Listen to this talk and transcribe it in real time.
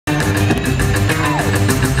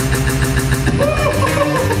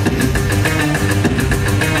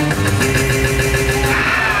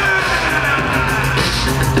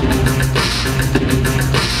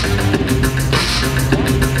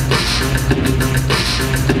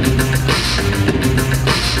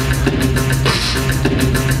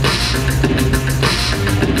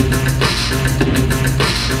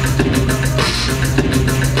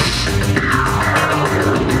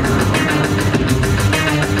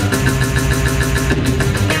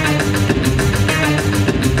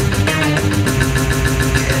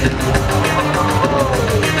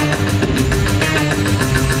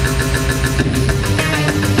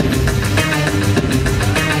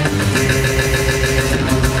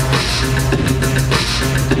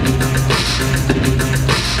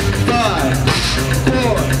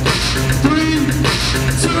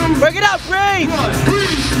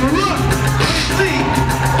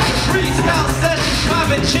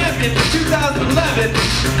champion for 2011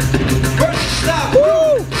 versus South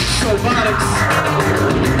Robotics.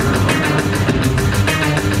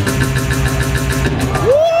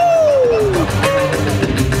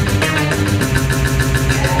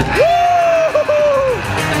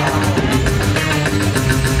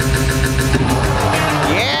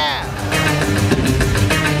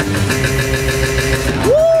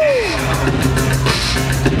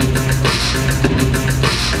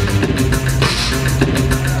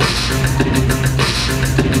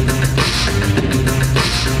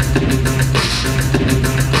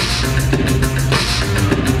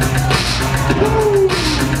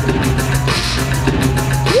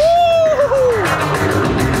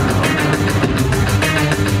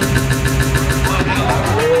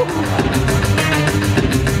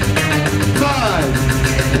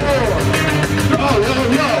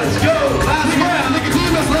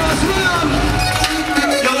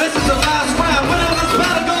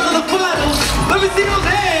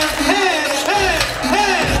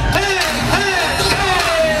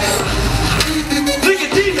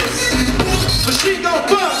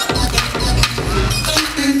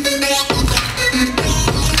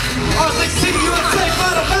 R16 USA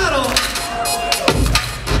final battle.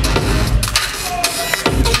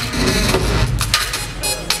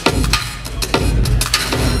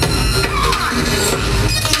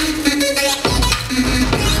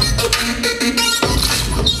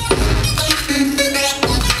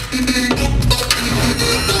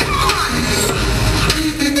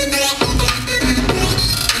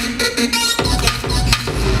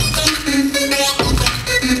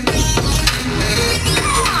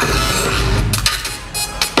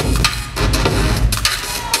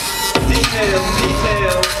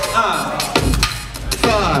 Details.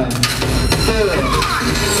 5, 4,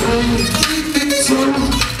 3, 2,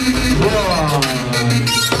 1.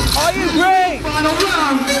 Are you great? Final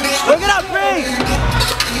round. Look it up, Bree.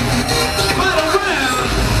 Final round.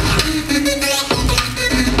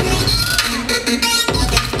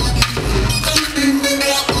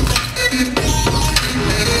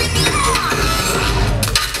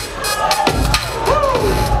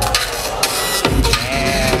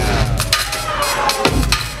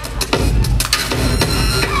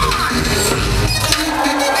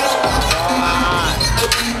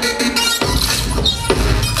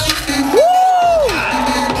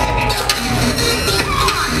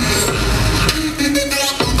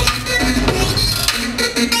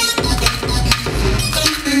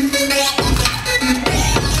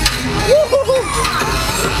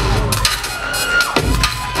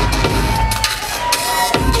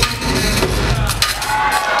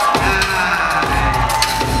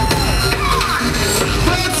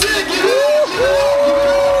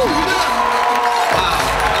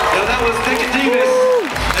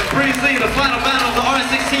 The final battle of the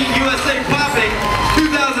R16 USA Popping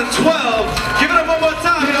 2012. Give it up one more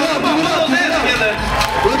time. Come on, put those hands together.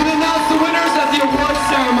 We're going to announce the winners at the awards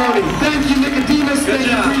ceremony. Thank you, Nicodemus. Good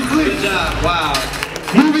Thank job. you, Priestley. Good job. Wow.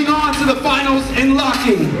 Moving on to the finals in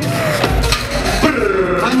locking.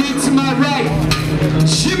 I need to my right,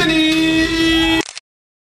 Jiminy